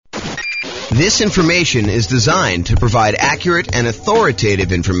This information is designed to provide accurate and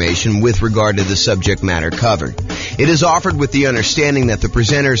authoritative information with regard to the subject matter covered. It is offered with the understanding that the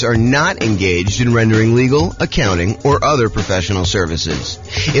presenters are not engaged in rendering legal, accounting, or other professional services.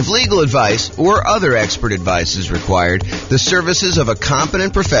 If legal advice or other expert advice is required, the services of a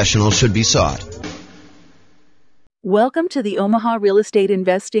competent professional should be sought. Welcome to the Omaha Real Estate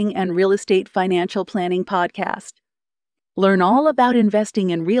Investing and Real Estate Financial Planning Podcast. Learn all about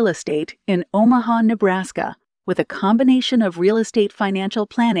investing in real estate in Omaha, Nebraska, with a combination of real estate financial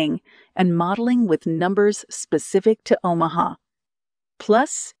planning and modeling with numbers specific to Omaha.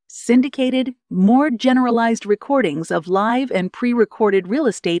 Plus, syndicated, more generalized recordings of live and pre-recorded real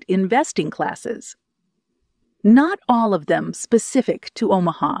estate investing classes. Not all of them specific to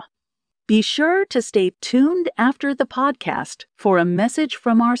Omaha. Be sure to stay tuned after the podcast for a message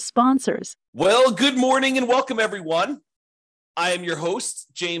from our sponsors. Well, good morning and welcome, everyone. I am your host,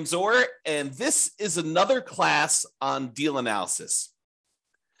 James Orr, and this is another class on deal analysis.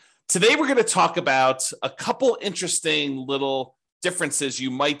 Today, we're going to talk about a couple interesting little differences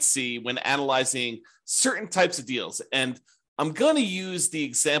you might see when analyzing certain types of deals. And I'm going to use the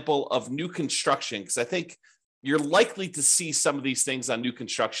example of new construction because I think you're likely to see some of these things on new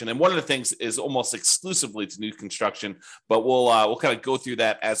construction. And one of the things is almost exclusively to new construction, but we'll kind of go through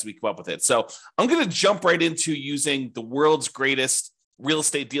that as we come up with it. So I'm going to jump right into using the world's greatest real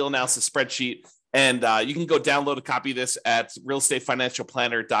estate deal analysis spreadsheet. And you can go download a copy of this at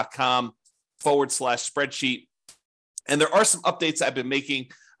realestatefinancialplanner.com/spreadsheet. And there are some updates I've been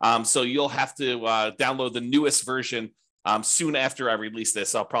making. So you'll have to download the newest version soon after I release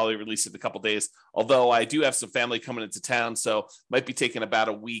this. I'll probably release it in a couple days, although I do have some family coming into town, so might be taking about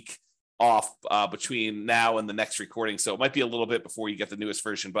a week off between now and the next recording. So it might be a little bit before you get the newest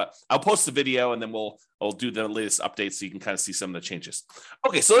version, but I'll post the video and then we'll do the latest updates so you can kind of see some of the changes.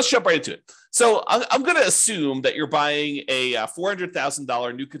 Okay, so let's jump right into it. So I'm going to assume that you're buying a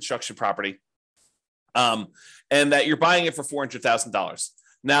 $400,000 new construction property and that you're buying it for $400,000.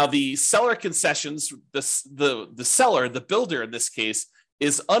 Now, the seller concessions, the seller, the builder in this case,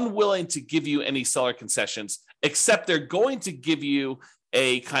 is unwilling to give you any seller concessions, except they're going to give you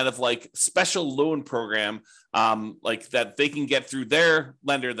a kind of like special loan program like that they can get through their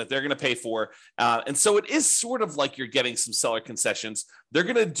lender that they're going to pay for. And so it is sort of like you're getting some seller concessions. They're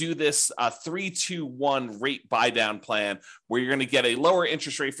going to do this 3-2-1 rate buy down plan where you're going to get a lower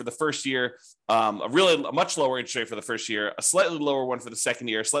interest rate for the first year, a much lower interest rate for the first year, a slightly lower one for the second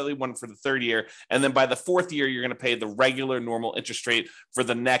year, a slightly one for the third year. And then by the fourth year, you're going to pay the regular normal interest rate for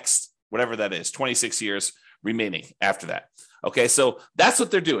the next, whatever that is, 26 years remaining after that. Okay, so that's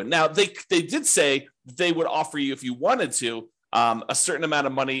what they're doing. Now, they did say they would offer you, if you wanted to, a certain amount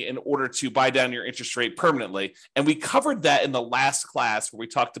of money in order to buy down your interest rate permanently. And we covered that in the last class where we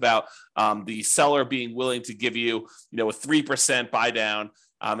talked about the seller being willing to give you, a 3% buy down,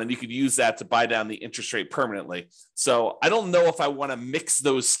 and you could use that to buy down the interest rate permanently. So I don't know if I want to mix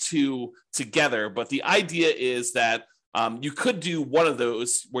those two together, but the idea is that you could do one of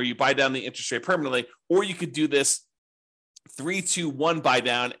those where you buy down the interest rate permanently, or you could do this 3-2-1 buy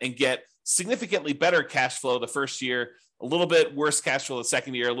down and get significantly better cash flow the first year, a little bit worse cash flow the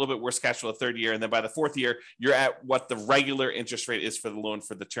second year, a little bit worse cash flow the third year. And then by the fourth year, you're at what the regular interest rate is for the loan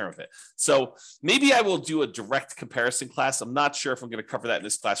for the term of it. So maybe I will do a direct comparison class. I'm not sure if I'm going to cover that in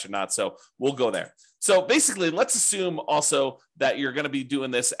this class or not. So we'll go there. So basically, let's assume also that you're going to be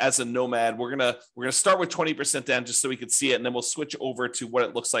doing this as a nomad. We're going to start with 20% down just so we can see it. And then we'll switch over to what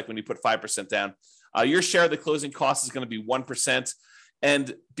it looks like when you put 5% down. Your share of the closing cost is going to be 1%.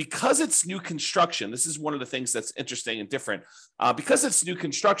 And because it's new construction, this is one of the things that's interesting and different. Because it's new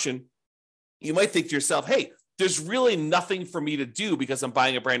construction, you might think to yourself, hey, there's really nothing for me to do because I'm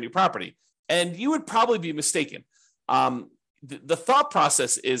buying a brand new property. And you would probably be mistaken. The thought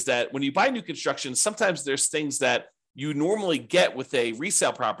process is that when you buy new construction, sometimes there's things that you normally get with a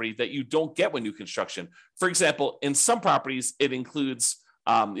resale property that you don't get with new construction. For example, in some properties, it includes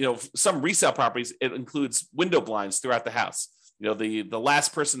some resale properties, it includes window blinds throughout the house. The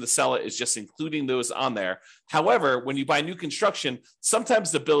last person to sell it is just including those on there. However, when you buy new construction,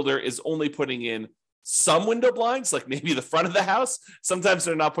 sometimes the builder is only putting in some window blinds, like maybe the front of the house. Sometimes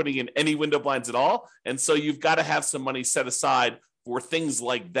they're not putting in any window blinds at all. And so you've got to have some money set aside for things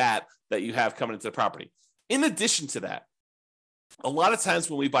like that you have coming into the property. In addition to that, a lot of times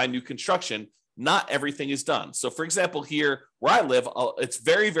when we buy new construction, not everything is done. So for example, here where I live, it's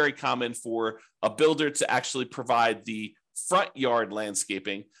very, very common for a builder to actually provide the front yard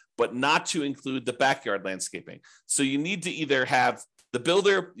landscaping, but not to include the backyard landscaping. So you need to either have the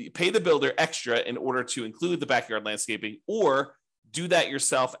builder, pay the builder extra in order to include the backyard landscaping, or do that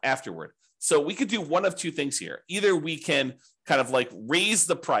yourself afterward. So we could do one of two things here. Either we can kind of like raise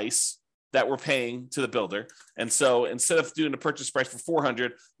the price that we're paying to the builder. And so instead of doing a purchase price for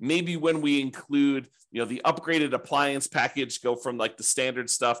 400, maybe when we include, the upgraded appliance package, go from like the standard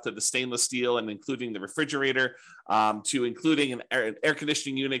stuff to the stainless steel and including the refrigerator, to including an air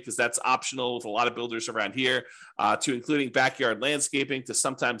conditioning unit, because that's optional with a lot of builders around here, to including backyard landscaping, to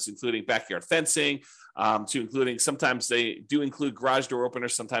sometimes including backyard fencing, to including sometimes they do include garage door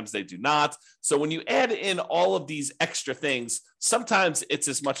openers, sometimes they do not. So when you add in all of these extra things, sometimes it's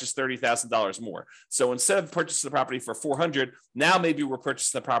as much as $30,000 more. So instead of purchasing the property for 400, now maybe we're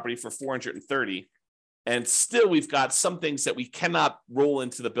purchasing the property for 430. And still we've got some things that we cannot roll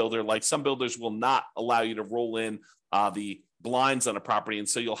into the builder. Like some builders will not allow you to roll in the blinds on a property. And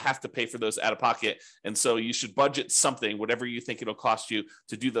so you'll have to pay for those out of pocket. And so you should budget something, whatever you think it'll cost you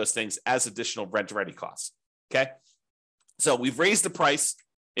to do those things as additional rent ready costs. Okay. So we've raised the price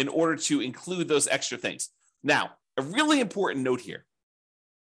in order to include those extra things. Now, a really important note here.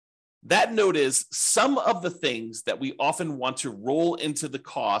 That note is some of the things that we often want to roll into the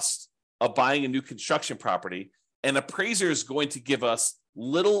cost of buying a new construction property, an appraiser is going to give us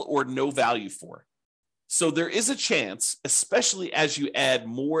little or no value for. So there is a chance, especially as you add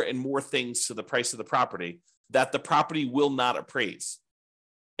more and more things to the price of the property, that the property will not appraise.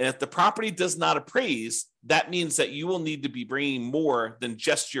 And if the property does not appraise, that means that you will need to be bringing more than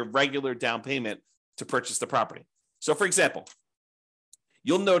just your regular down payment to purchase the property. So for example,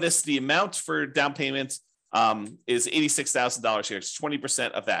 you'll notice the amount for down payment is $86,000 here. It's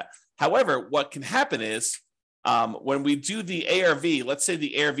 20% of that. However, what can happen is when we do the ARV, let's say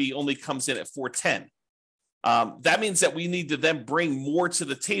the ARV only comes in at 410. That means that we need to then bring more to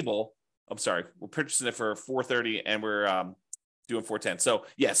the table. I'm sorry, we're purchasing it for 430 and we're doing 410. So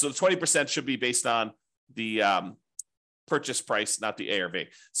yeah, so the 20% should be based on the purchase price, not the ARV.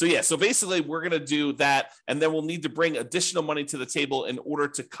 So yeah, so basically we're going to do that, and then we'll need to bring additional money to the table in order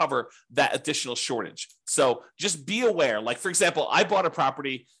to cover that additional shortage. So just be aware, like for example, I bought a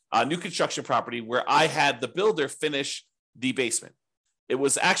property, a new construction property, where I had the builder finish the basement. It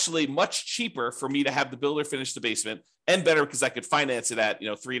was actually much cheaper for me to have the builder finish the basement, and better because I could finance it at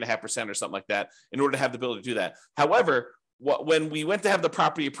 3.5% or something like that in order to have the builder do that. However, when we went to have the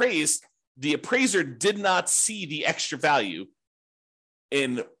property appraised, the appraiser did not see the extra value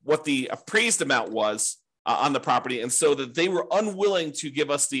in what the appraised amount was on the property. And so that they were unwilling to give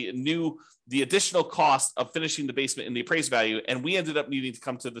us the additional cost of finishing the basement in the appraised value. And we ended up needing to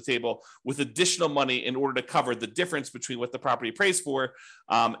come to the table with additional money in order to cover the difference between what the property appraised for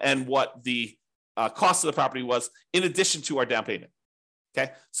and what the cost of the property was, in addition to our down payment.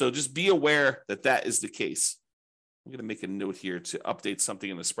 Okay. So just be aware that that is the case. I'm going to make a note here to update something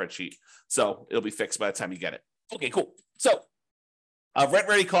in the spreadsheet, so it'll be fixed by the time you get it. Okay, cool. So rent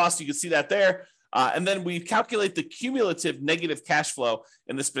ready cost, you can see that there. And then we calculate the cumulative negative cash flow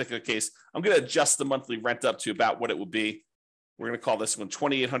in this particular case. I'm going to adjust the monthly rent up to about what it would be. We're going to call this one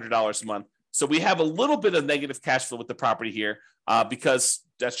 $2,800 a month. So we have a little bit of negative cash flow with the property here because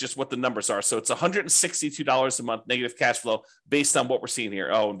that's just what the numbers are. So it's $162 a month negative cash flow based on what we're seeing here.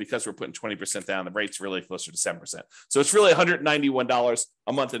 Oh, and because we're putting 20% down, the rate's really closer to 7%. So it's really $191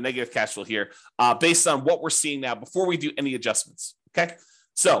 a month of negative cash flow here based on what we're seeing now before we do any adjustments. Okay.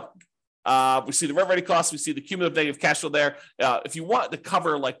 So we see the rent ready costs. We see the cumulative negative cash flow there. If you want to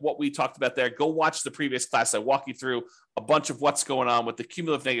cover like what we talked about there, go watch the previous class. I walk you through a bunch of what's going on with the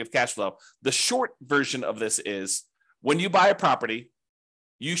cumulative negative cash flow. The short version of this is when you buy a property,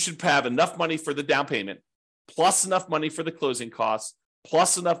 you should have enough money for the down payment, plus enough money for the closing costs,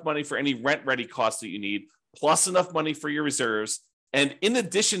 plus enough money for any rent ready costs that you need, plus enough money for your reserves. And in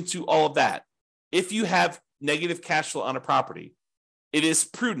addition to all of that, if you have negative cash flow on a property, it is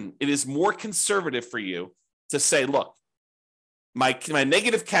prudent, it is more conservative for you to say, look, my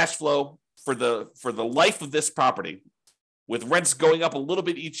negative cash flow for the life of this property, with rents going up a little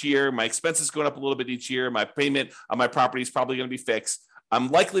bit each year, my expenses going up a little bit each year, my payment on my property is probably going to be fixed. I'm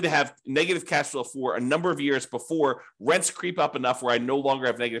likely to have negative cash flow for a number of years before rents creep up enough where I no longer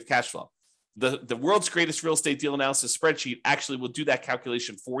have negative cash flow. The world's greatest real estate deal analysis spreadsheet actually will do that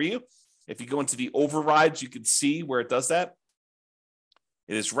calculation for you. If you go into the overrides, you can see where it does that.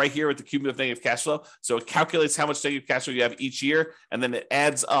 It is right here with the cumulative negative cash flow. So it calculates how much negative cash flow you have each year, and then it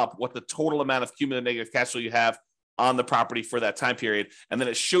adds up what the total amount of cumulative negative cash flow you have on the property for that time period. And then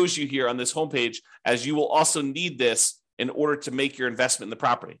it shows you here on this homepage, as you will also need this in order to make your investment in the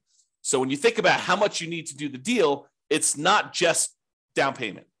property. So when you think about how much you need to do the deal, it's not just down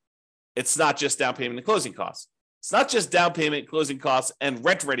payment. It's not just down payment and closing costs. It's not just down payment, closing costs, and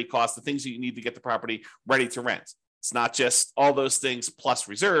rent ready costs, the things that you need to get the property ready to rent. It's not just all those things plus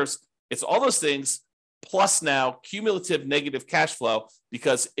reserves. It's all those things plus now cumulative negative cash flow,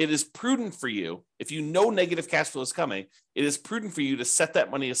 because it is prudent for you, if you know negative cash flow is coming, it is prudent for you to set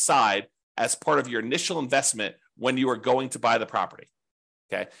that money aside as part of your initial investment when you are going to buy the property.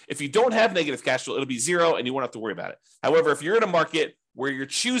 Okay. If you don't have negative cash flow, it'll be zero and you won't have to worry about it. However, if you're in a market where you're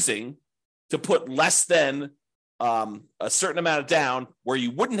choosing to put less than a certain amount of down where you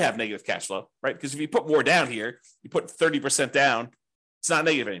wouldn't have negative cash flow, right? Because if you put more down here, you put 30% down, it's not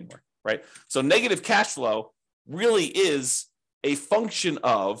negative anymore, right? So negative cash flow really is a function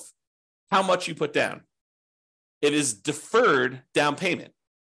of how much you put down. It is deferred down payment.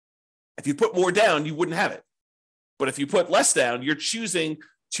 If you put more down, you wouldn't have it. But if you put less down, you're choosing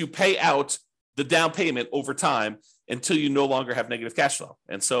to pay out the down payment over time until you no longer have negative cash flow.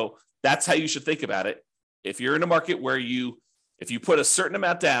 And so that's how you should think about it. If you're in a market where if you put a certain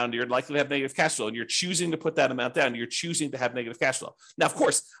amount down, you're likely to have negative cash flow, and you're choosing to put that amount down, you're choosing to have negative cash flow. Now, of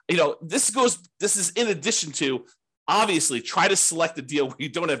course, this is in addition to, obviously, try to select a deal where you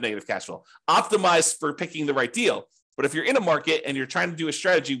don't have negative cash flow. Optimize for picking the right deal. But if you're in a market and you're trying to do a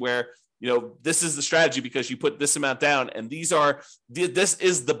strategy where, this is the strategy because you put this amount down, and this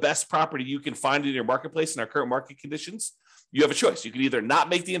is the best property you can find in your marketplace in our current market conditions, you have a choice. You can either not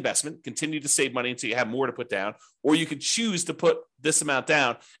make the investment, continue to save money until you have more to put down, or you can choose to put this amount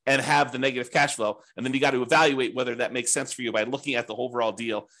down and have the negative cash flow. And then you got to evaluate whether that makes sense for you by looking at the overall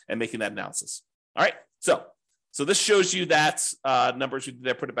deal and making that analysis. All right. So this shows you that numbers we did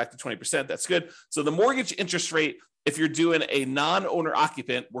there, put it back to 20%. That's good. So the mortgage interest rate, if you're doing a non-owner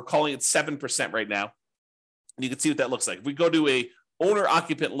occupant, we're calling it 7% right now. And you can see what that looks like. If we go to a owner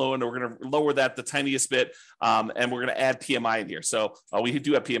occupant loan, we're going to lower that the tiniest bit, and we're going to add PMI in here. So we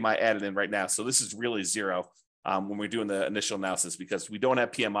do have PMI added in right now. So this is really zero when we're doing the initial analysis, because we don't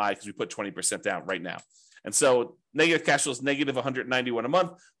have PMI because we put 20% down right now. And so negative cash flow is negative $191 a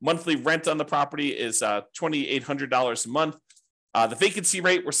month. Monthly rent on the property is $2,800 a month. The vacancy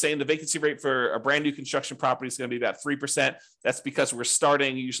rate, we're saying the vacancy rate for a brand new construction property is going to be about 3%. That's because we're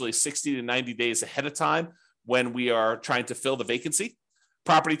starting usually 60 to 90 days ahead of time when we are trying to fill the vacancy.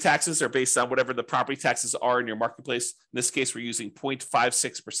 Property taxes are based on whatever the property taxes are in your marketplace. In this case, we're using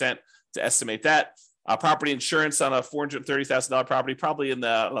 0.56% to estimate that. Property insurance on a $430,000 property, probably in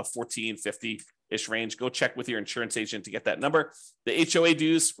the $1,450-ish range. Go check with your insurance agent to get that number. The HOA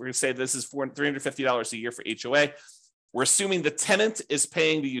dues, we're going to say this is $350 a year for HOA. We're assuming the tenant is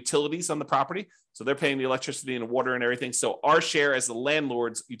paying the utilities on the property. So they're paying the electricity and water and everything. So our share as the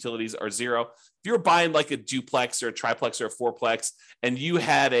landlord's utilities are zero. If you're buying like a duplex or a triplex or a fourplex, and you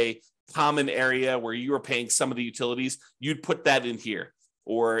had a common area where you were paying some of the utilities, you'd put that in here.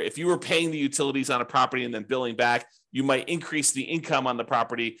 Or if you were paying the utilities on a property and then billing back, you might increase the income on the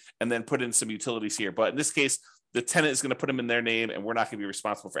property and then put in some utilities here. But in this case, the tenant is going to put them in their name, and we're not going to be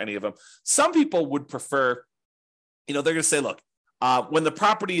responsible for any of them. Some people would prefer, they're going to say, look, when the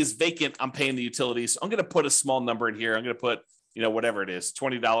property is vacant, I'm paying the utilities. I'm going to put a small number in here. I'm going to put, whatever it is,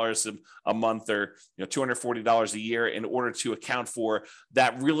 $20 a month or, $240 a year in order to account for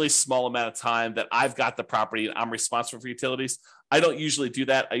that really small amount of time that I've got the property and I'm responsible for utilities. I don't usually do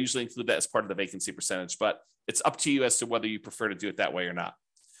that. I usually include that as part of the vacancy percentage, but it's up to you as to whether you prefer to do it that way or not.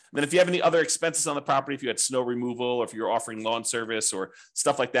 And then if you have any other expenses on the property, if you had snow removal, or if you're offering lawn service or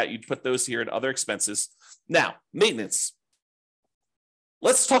stuff like that, you'd put those here in other expenses. Now, maintenance.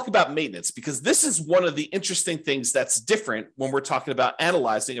 Let's talk about maintenance, because this is one of the interesting things that's different when we're talking about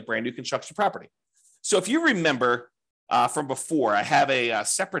analyzing a brand new construction property. So if you remember from before, I have a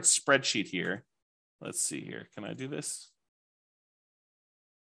separate spreadsheet here. Let's see here. Can I do this?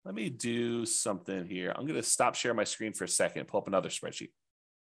 Let me do something here. I'm going to stop sharing my screen for a second, pull up another spreadsheet.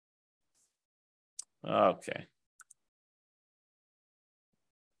 Okay.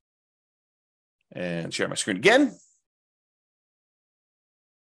 And share my screen again.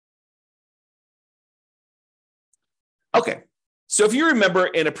 Okay, so if you remember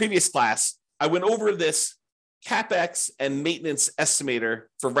in a previous class, I went over this CapEx and maintenance estimator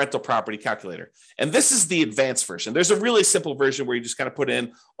for rental property calculator. And this is the advanced version. There's a really simple version where you just kind of put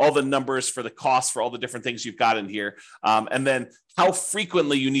in all the numbers for the costs for all the different things you've got in here, and then how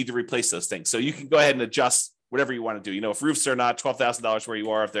frequently you need to replace those things. So you can go ahead and adjust whatever you want to do. If roofs are not $12,000 where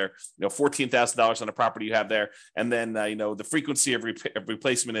you are, if they're $14,000 on a property you have there, and then the frequency of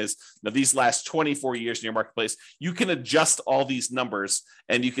replacement is these last 24 years in your marketplace, you can adjust all these numbers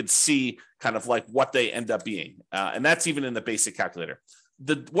and you can see kind of like what they end up being, and that's even in the basic calculator.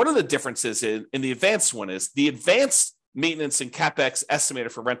 One of the differences in the advanced one is the advanced maintenance and CapEx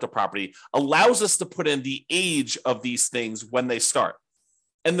estimator for rental property allows us to put in the age of these things when they start.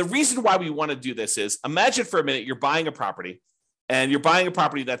 And the reason why we want to do this is, imagine for a minute you're buying a property and you're buying a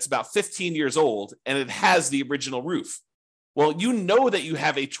property that's about 15 years old and it has the original roof. Well, you know that you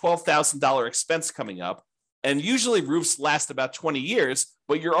have a $12,000 expense coming up, and usually roofs last about 20 years,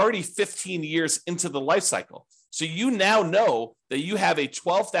 but you're already 15 years into the life cycle. So you now know that you have a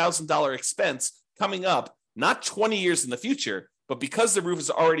 $12,000 expense coming up, not 20 years in the future, but because the roof is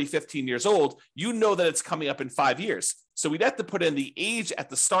already 15 years old, you know that it's coming up in 5 years. So we'd have to put in the age at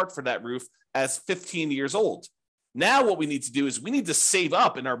the start for that roof as 15 years old. Now what we need to do is we need to save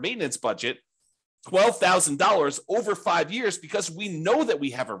up in our maintenance budget $12,000 over 5 years because we know that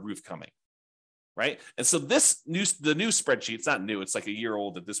we have a roof coming, right? And so the new spreadsheet, it's not new, it's like a year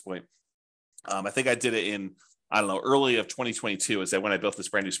old at this point. I think I did it in, early of 2022 is that when I built this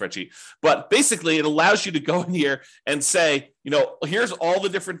brand new spreadsheet. But basically, it allows you to go in here and say, here's all the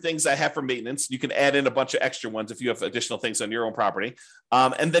different things I have for maintenance. You can add in a bunch of extra ones if you have additional things on your own property.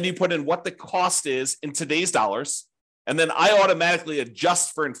 And then you put in what the cost is in today's dollars. And then I automatically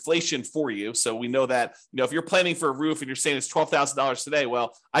adjust for inflation for you. So we know that, if you're planning for a roof and you're saying it's $12,000 today,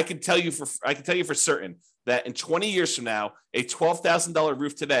 well, I can tell you for certain that in 20 years from now, a $12,000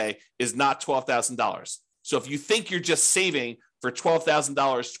 roof today is not $12,000. So if you think you're just saving for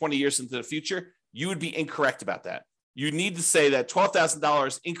 $12,000 20 years into the future, you would be incorrect about that. You need to say that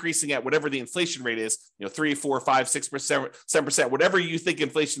 $12,000 increasing at whatever the inflation rate is, 3, 4, 5, 6%, 7%, whatever you think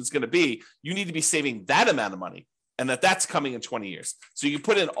inflation is going to be, you need to be saving that amount of money, and that's coming in 20 years. So you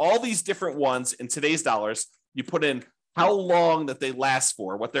put in all these different ones in today's dollars. You put in how long that they last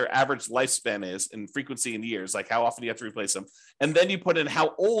for, what their average lifespan is in frequency in years, like how often you have to replace them. And then you put in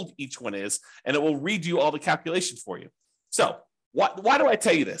how old each one is, and it will redo all the calculations for you. So why do I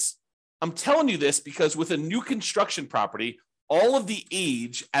tell you this? I'm telling you this because with a new construction property, all of the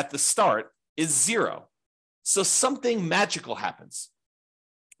age at the start is 0. So something magical happens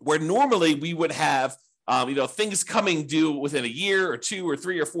where normally we would have things coming due within a year or 2 or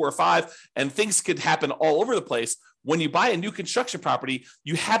 3 or 4 or 5, and things could happen all over the place. When you buy a new construction property,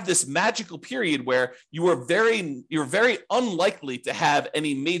 you have this magical period where you're very unlikely to have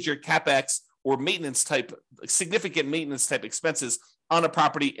any major CapEx or significant maintenance type expenses on a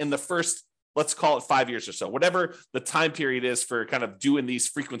property in the first, let's call it 5 years or so, whatever the time period is for kind of doing these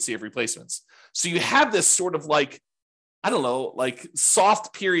frequency of replacements. So you have this sort of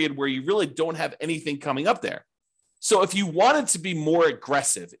soft period where you really don't have anything coming up there. So if you wanted to be more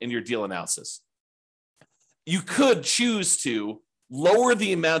aggressive in your deal analysis, you could choose to lower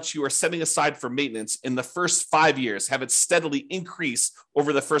the amounts you are setting aside for maintenance in the first 5 years, have it steadily increase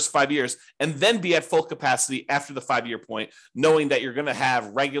over the first 5 years, and then be at full capacity after the 5-year point, knowing that you're going to have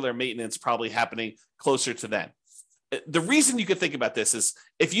regular maintenance probably happening closer to then. The reason you could think about this is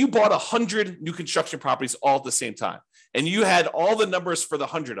if you bought 100 new construction properties all at the same time, and you had all the numbers for the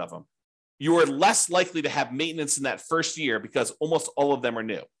 100 of them, you are less likely to have maintenance in that first year because almost all of them are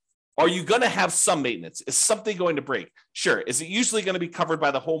new. Are you going to have some maintenance? Is something going to break? Sure. Is it usually going to be covered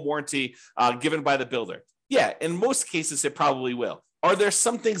by the home warranty given by the builder? Yeah, in most cases, it probably will. Are there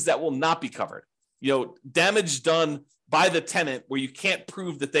some things that will not be covered? Damage done by the tenant where you can't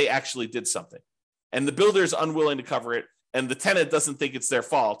prove that they actually did something, and the builder is unwilling to cover it, and the tenant doesn't think it's their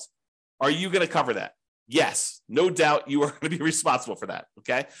fault. Are you going to cover that? Yes, no doubt you are going to be responsible for that.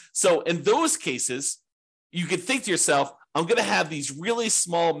 Okay. So in those cases, you could think to yourself, I'm going to have these really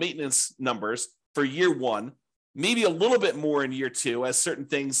small maintenance numbers for year 1, maybe a little bit more in year 2, as certain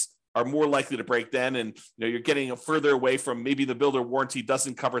things are more likely to break then. And you're getting further away from maybe the builder warranty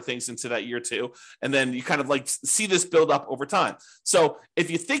doesn't cover things into that year 2. And then you kind of see this build up over time. So if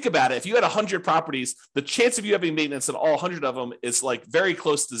you think about it, if you had 100 properties, the chance of you having maintenance in all 100 of them is very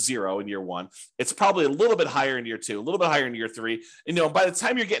close to 0 in year 1. It's probably a little bit higher in year 2, a little bit higher in year 3. And by the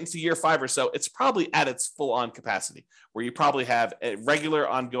time you're getting to year 5 or so, it's probably at its full on capacity where you probably have a regular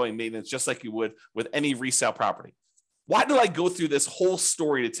ongoing maintenance, just like you would with any resale property. Why do I go through this whole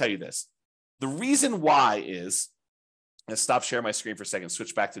story to tell you this? The reason why is, let's stop sharing my screen for a second,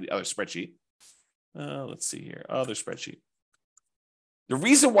 switch back to the other spreadsheet. Let's see here, other spreadsheet. The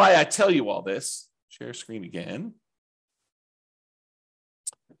reason why I tell you all this, share screen again,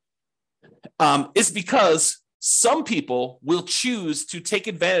 is because some people will choose to take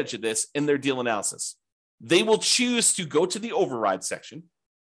advantage of this in their deal analysis. They will choose to go to the override section.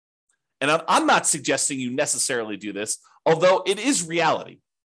 And I'm not suggesting you necessarily do this, although it is reality.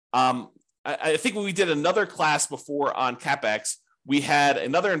 I think when we did another class before on CapEx, we had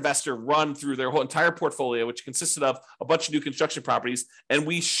another investor run through their whole entire portfolio, which consisted of a bunch of new construction properties. And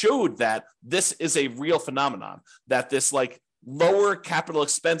we showed that this is a real phenomenon, that this lower capital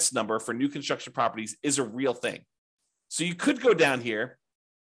expense number for new construction properties is a real thing. So you could go down here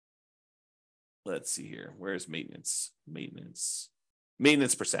let's see here. Where's maintenance?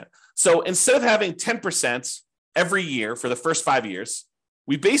 Maintenance percent. So instead of having 10% every year for the first 5 years,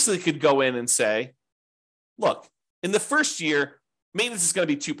 we basically could go in and say, look, in the first year, maintenance is going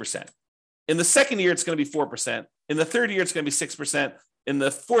to be 2%. In the second year, it's going to be 4%. In the third year, it's going to be 6%. In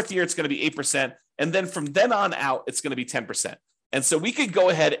the fourth year, it's going to be 8%. And then from then on out, it's going to be 10%. And so we could go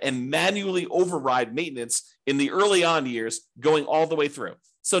ahead and manually override maintenance in the early on years going all the way through.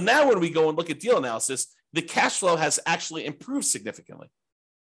 So now when we go and look at deal analysis, the cash flow has actually improved significantly,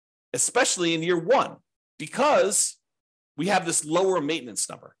 especially in year one, because we have this lower maintenance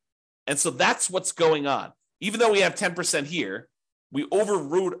number. And so that's what's going on. Even though we have 10% here, we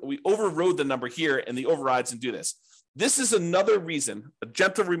overrode the number here in the overrides and do this. This is another reason, a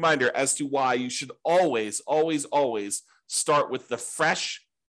gentle reminder as to why you should always start with the fresh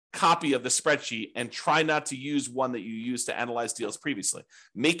copy of the spreadsheet and try not to use one that you used to analyze deals previously.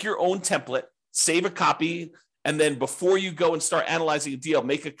 Make your own template, save a copy, and then before you go and start analyzing a deal,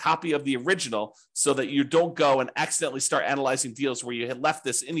 make a copy of the original so that you don't go and accidentally start analyzing deals where you had left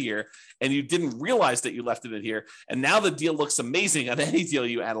this in here and you didn't realize that you left it in here. And now the deal looks amazing on any deal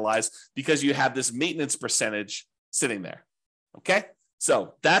you analyze because you have this maintenance percentage sitting there. Okay?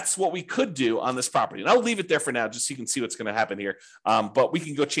 So that's what we could do on this property. And I'll leave it there for now just so you can see what's going to happen here. But we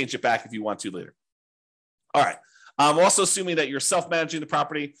can go change it back if you want to later. All right. I'm also assuming that you're self-managing the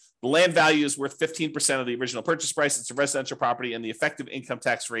property. The land value is worth 15% of the original purchase price. It's a residential property, and the effective income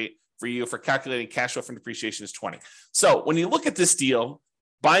tax rate for you for calculating cash flow from depreciation is 20. So when you look at this deal,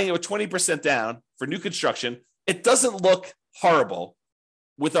 buying it with 20% down for new construction, it doesn't look horrible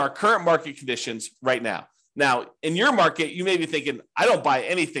with our current market conditions right now. Now, in your market, you may be thinking, I don't buy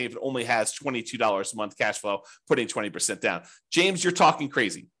anything if it only has $22 a month cash flow, putting 20% down. James, you're talking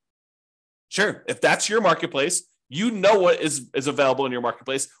crazy. Sure, if that's your marketplace, you know what is available in your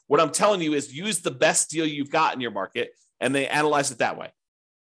marketplace. What I'm telling you is use the best deal you've got in your market, and they analyze it that way.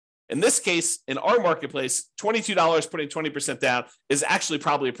 In this case, in our marketplace, $22 putting 20% down is actually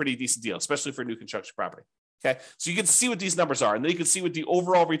probably a pretty decent deal, especially for new construction property. Okay, so you can see what these numbers are, and then you can see what the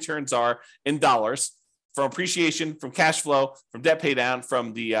overall returns are in dollars from appreciation, from cash flow, from debt pay down,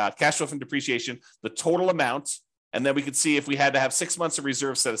 from the cash flow from depreciation, the total amount. And then we could see if we had to have 6 months of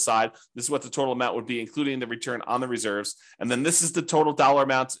reserves set aside, this is what the total amount would be, including the return on the reserves. And then this is the total dollar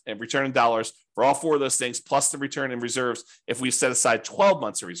amount and return in dollars for all four of those things, plus the return in reserves if we set aside 12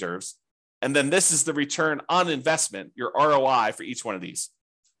 months of reserves. And then this is the return on investment, your ROI for each one of these.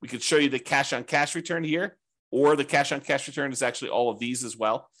 We could show you the cash on cash return here, or the cash on cash return is actually all of these as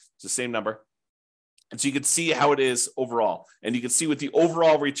well. It's the same number. And so you can see how it is overall. And you can see what the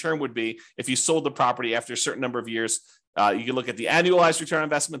overall return would be if you sold the property after a certain number of years. You can look at the annualized return on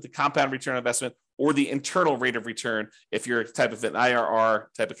investment, the compound return on investment, or the internal rate of return if you're type of an IRR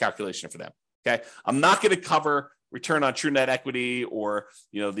type of calculation for them. Okay. I'm not going to cover return on true net equity or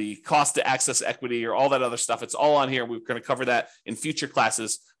the cost to access equity or all that other stuff. It's all on here. We're going to cover that in future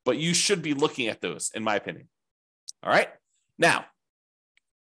classes, but you should be looking at those, in my opinion. All right. Now,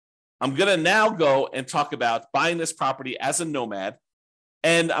 I'm going to now go and talk about buying this property as a nomad,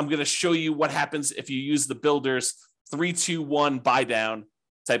 and I'm going to show you what happens if you use the builder's 3-2-1 buy down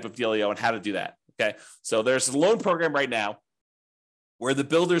type of dealio and how to do that. Okay, so there's a loan program right now where the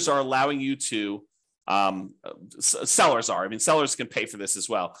builders are allowing you to, sellers are. I mean, sellers can pay for this as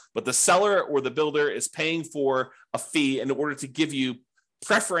well, but the seller or the builder is paying for a fee in order to give you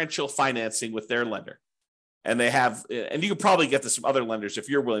preferential financing with their lender. And they have, and you could probably get this from other lenders if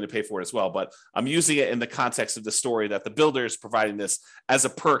you're willing to pay for it as well. But I'm using it in the context of the story that the builder is providing this as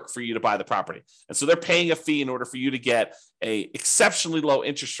a perk for you to buy the property. And so they're paying a fee in order for you to get a exceptionally low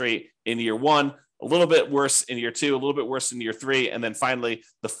interest rate in year one, a little bit worse in year two, a little bit worse in year three, and then finally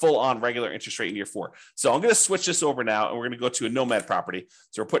the full on regular interest rate in year four. So I'm going to switch this over now, and we're going to go to a nomad property.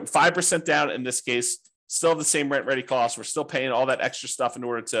 So we're putting 5% down in this case, still have the same rent ready costs. We're still paying all that extra stuff in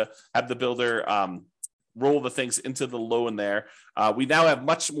order to have the builder, roll the things into the loan there. We now have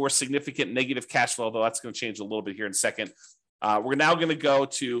much more significant negative cash flow, though that's going to change a little bit here in a second. We're now going to go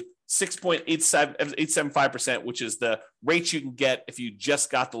to 6.875%, which is the rate you can get if you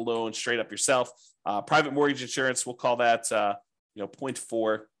just got the loan straight up yourself. Private mortgage insurance, we'll call that 0.4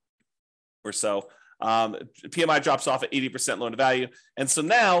 or so. PMI drops off at 80% loan to value. And so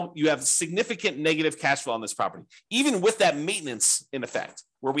now you have significant negative cash flow on this property, even with that maintenance in effect,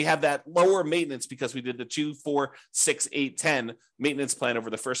 where we have that lower maintenance because we did the 2, 4, 6, 8, 10 maintenance plan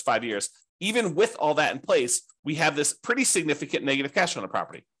over the first 5 years. Even with all that in place, we have this pretty significant negative cash on the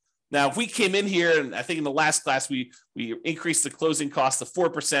property. Now, if we came in here, and I think in the last class, we increased the closing cost to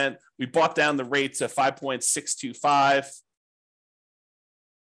 4%. We brought down the rate to 5.625.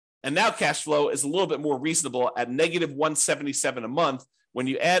 And now cash flow is a little bit more reasonable at negative 177 a month. When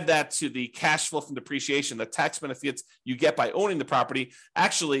you add that to the cash flow from depreciation, the tax benefits you get by owning the property,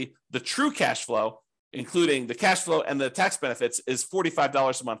 actually the true cash flow, including the cash flow and the tax benefits, is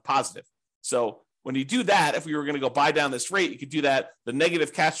 $45 a month positive. So when you do that, if we were going to go buy down this rate, you could do that. The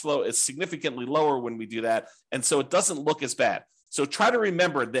negative cash flow is significantly lower when we do that. And so it doesn't look as bad. So try to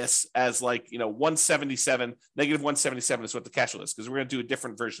remember this as like, 177, negative 177 is what the cash flow is, because we're going to do a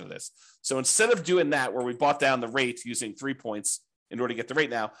different version of this. So instead of doing that, where we bought down the rate using 3 points in order to get the rate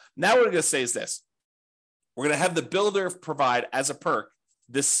now what we're going to say is this. We're going to have the builder provide as a perk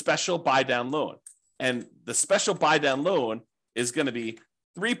this special buy down loan. And the special buy down loan is going to be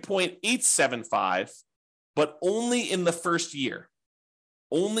 3.875, but only in the first year.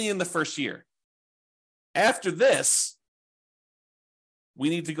 Only in the first year. After this, we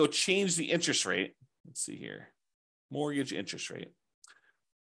need to go change the interest rate. Let's see here. Mortgage interest rate.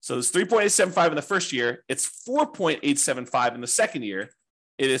 So it's 3.875 in the first year. It's 4.875 in the second year.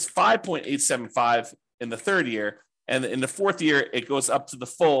 It is 5.875 in the third year. And in the fourth year, it goes up to the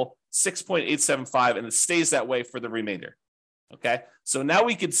full 6.875, and it stays that way for the remainder. Okay. So now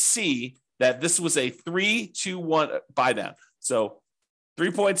we could see that this was a 3-2-1 buy down. So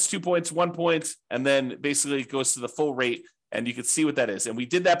 3 points, 2 points, 1 point, and then basically it goes to the full rate. And you can see what that is. And we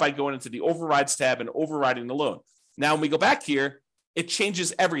did that by going into the overrides tab and overriding the loan. Now, when we go back here, it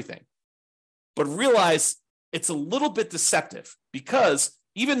changes everything. But realize it's a little bit deceptive, because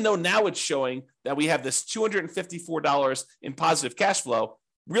even though now it's showing that we have this $254 in positive cash flow,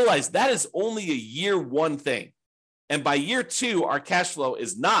 realize that is only a year one thing. And by year two, our cash flow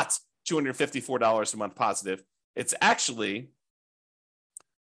is not $254 a month positive. It's actually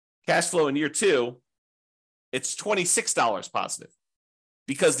cash flow in year two, it's $26 positive,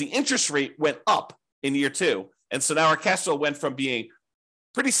 because the interest rate went up in year two. And so now our cash flow went from being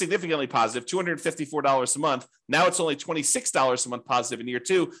pretty significantly positive, $254 a month. Now it's only $26 a month positive in year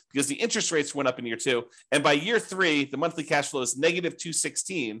two, because the interest rates went up in year two. And by year three, the monthly cash flow is negative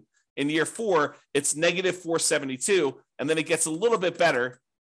 $216. In year four, it's negative $472. And then it gets a little bit better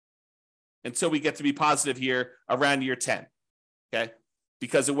until we get to be positive here around year 10. Okay.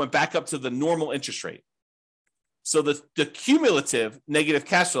 Because it went back up to the normal interest rate. So the cumulative negative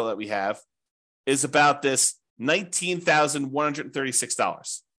cash flow that we have is about this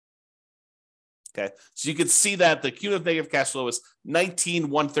 $19,136. Okay. So you can see that the cumulative negative cash flow is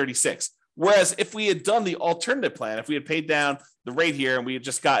 $19,136. Whereas if we had done the alternative plan, if we had paid down the rate here and we had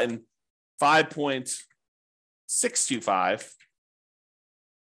just gotten 5.625,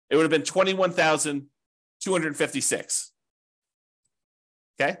 it would have been $21,256.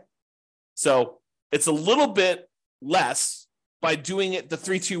 Okay. So it's a little bit less by doing it the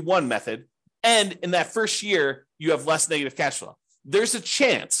 3-2-1 method. And in that first year, you have less negative cash flow. There's a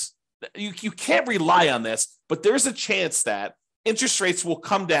chance, you can't rely on this, but there's a chance that interest rates will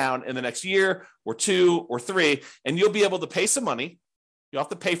come down in the next year or two or three, and you'll be able to pay some money. You'll have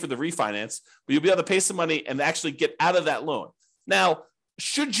to pay for the refinance, but you'll be able to pay some money and actually get out of that loan. Now,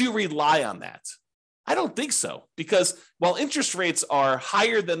 should you rely on that? I don't think so, because while interest rates are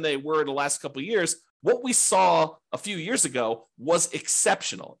higher than they were the last couple of years, what we saw a few years ago was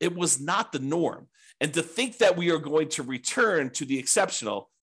exceptional. It was not the norm. And to think that we are going to return to the exceptional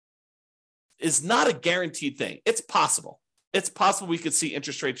is not a guaranteed thing. It's possible. It's possible we could see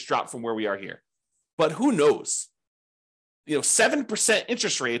interest rates drop from where we are here. But who knows? 7%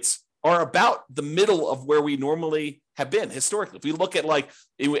 interest rates are about the middle of where we normally have been historically. If we look at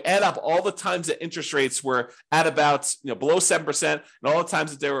if we add up all the times that interest rates were at about, below 7% and all the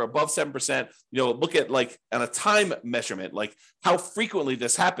times that they were above 7%, look at on a time measurement, how frequently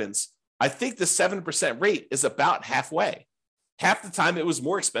this happens. I think the 7% rate is about halfway. Half the time it was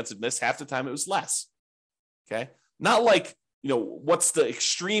more expensive than this, half the time it was less. Okay. Not what's the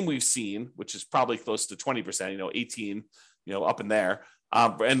extreme we've seen, which is probably close to 20%, 18, up in there.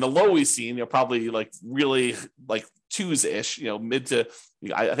 And the low we've seen, probably really twos-ish, mid to,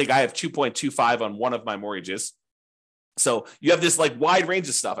 I think I have 2.25 on one of my mortgages. So you have this wide range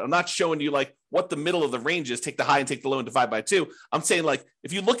of stuff. And I'm not showing you what the middle of the range is, take the high and take the low and divide by 2. I'm saying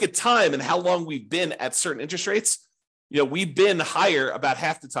if you look at time and how long we've been at certain interest rates, we've been higher about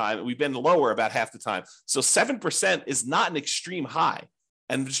half the time and we've been lower about half the time. So 7% is not an extreme high.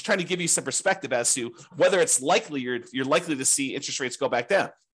 And I'm just trying to give you some perspective as to whether it's likely you're likely to see interest rates go back down.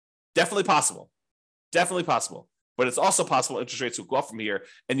 Definitely possible. Definitely possible. But it's also possible interest rates will go up from here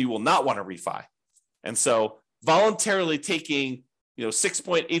and you will not want to refi. And so voluntarily taking,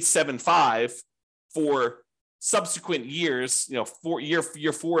 6.875 for subsequent years, for year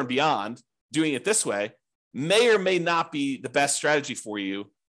 4 and beyond, doing it this way may or may not be the best strategy for you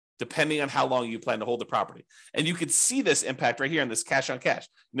depending on how long you plan to hold the property. And you could see this impact right here in this cash on cash.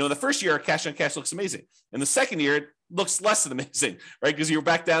 In the first year, cash on cash looks amazing. In the second year, it looks less than amazing, right? Because you're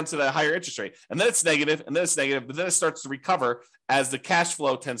back down to the higher interest rate. And then it's negative, and then it's negative, but then it starts to recover as the cash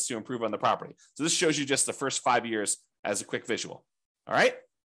flow tends to improve on the property. So this shows you just the first 5 years as a quick visual. All right.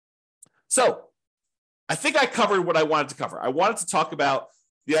 So I think I covered what I wanted to cover. I wanted to talk about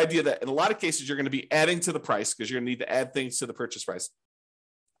the idea that in a lot of cases, you're going to be adding to the price because you're going to need to add things to the purchase price.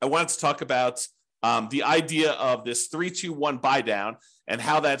 I wanted to talk about the idea of this 3-2-1 buy down and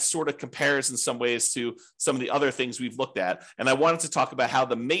how that sort of compares in some ways to some of the other things we've looked at. And I wanted to talk about how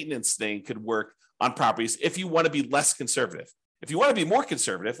the maintenance thing could work on properties if you want to be less conservative. If you want to be more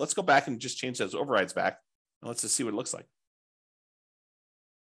conservative, let's go back and just change those overrides back. And let's just see what it looks like.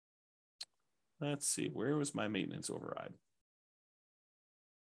 Let's see, where was my maintenance override?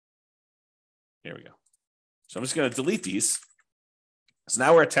 Here we go. So I'm just going to delete these. So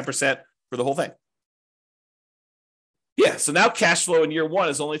now we're at 10% for the whole thing. Yeah, so now cash flow in year one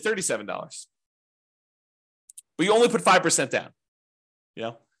is only $37. But you only put 5% down.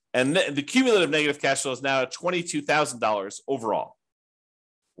 And the cumulative negative cash flow is now at $22,000 overall,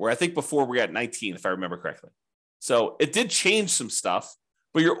 where I think before we were at 19, if I remember correctly. So it did change some stuff,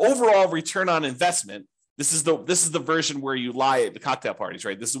 but your overall return on investment, this is the version where you lie at the cocktail parties,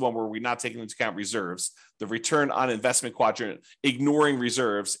 right? This is the one where we're not taking into account reserves. The return on investment quadrant, ignoring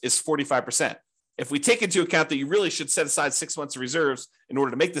reserves, is 45%. If we take into account that you really should set aside 6 months of reserves in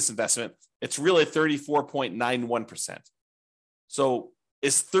order to make this investment, it's really 34.91%. So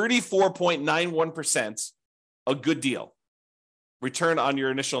is 34.91% a good deal? Return on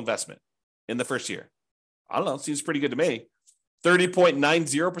your initial investment in the first year? I don't know. It seems pretty good to me.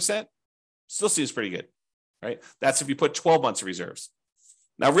 30.90% still seems pretty good, right? That's if you put 12 months of reserves.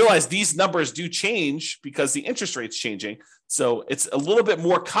 Now realize these numbers do change because the interest rate's changing. So it's a little bit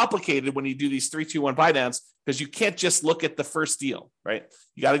more complicated when you do these 3-2-1 buy downs because you can't just look at the first deal, right?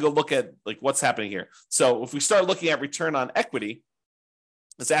 You got to go look at like what's happening here. So if we start looking at return on equity,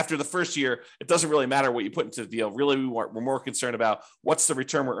 it's after the first year, it doesn't really matter what you put into the deal. Really, we're more concerned about what's the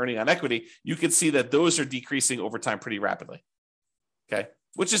return we're earning on equity. You can see that those are decreasing over time pretty rapidly. Okay,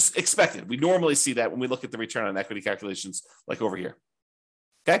 which is expected. We normally see that when we look at the return on equity calculations like over here.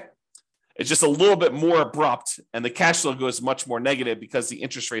 Okay, it's just a little bit more abrupt and the cash flow goes much more negative because the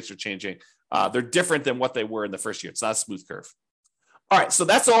interest rates are changing. They're different than what they were in the first year. It's not a smooth curve. All right, so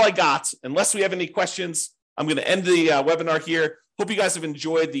that's all I got. Unless we have any questions, I'm going to end the webinar here. Hope you guys have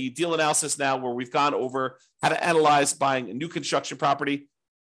enjoyed the deal analysis now where we've gone over how to analyze buying a new construction property.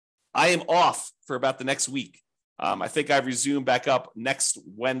 I am off for about the next week. I think I resume back up next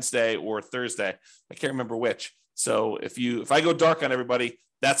Wednesday or Thursday. I can't remember which. So if I go dark on everybody,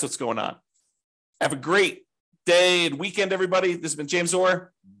 that's what's going on. Have a great day and weekend, everybody. This has been James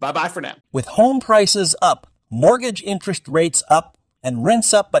Orr. Bye-bye for now. With home prices up, mortgage interest rates up, and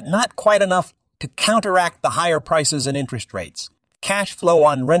rents up, but not quite enough to counteract the higher prices and interest rates, cash flow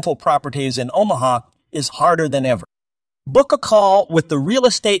on rental properties in Omaha is harder than ever. Book a call with the Real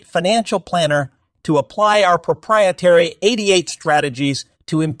Estate Financial Planner to apply our proprietary 88 strategies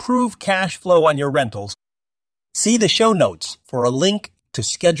to improve cash flow on your rentals. See the show notes for a link to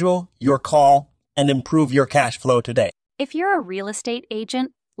schedule your call and improve your cash flow today. If you're a real estate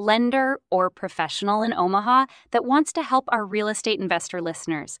agent, lender, or professional in Omaha that wants to help our real estate investor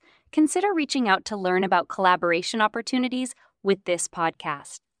listeners, consider reaching out to learn about collaboration opportunities with this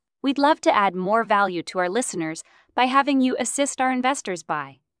podcast. We'd love to add more value to our listeners by having you assist our investors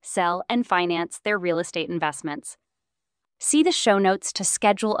buy, sell, and finance their real estate investments. See the show notes to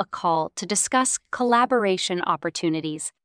schedule a call to discuss collaboration opportunities.